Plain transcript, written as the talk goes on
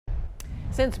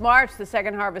Since March, the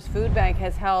Second Harvest Food Bank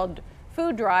has held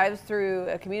food drives through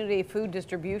community food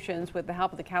distributions with the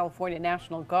help of the California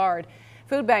National Guard.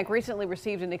 Food Bank recently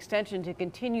received an extension to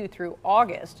continue through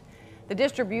August. The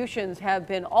distributions have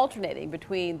been alternating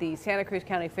between the Santa Cruz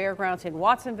County Fairgrounds in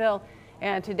Watsonville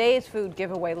and today's food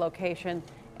giveaway location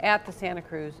at the Santa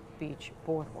Cruz Beach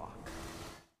Boardwalk.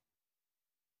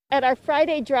 At our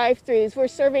Friday drive-thrus, we're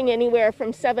serving anywhere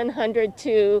from 700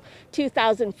 to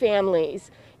 2,000 families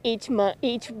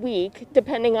each week,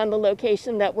 depending on the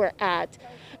location that we're at.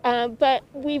 But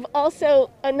we've also,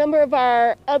 a number of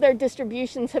our other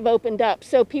distributions have opened up,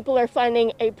 so people are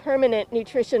finding a permanent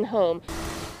nutrition home.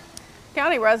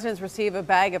 County residents receive a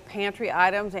bag of pantry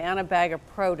items and a bag of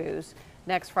produce.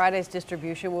 Next Friday's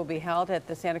distribution will be held at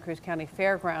the Santa Cruz County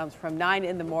Fairgrounds from 9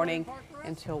 in the morning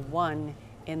until 1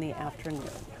 in the afternoon.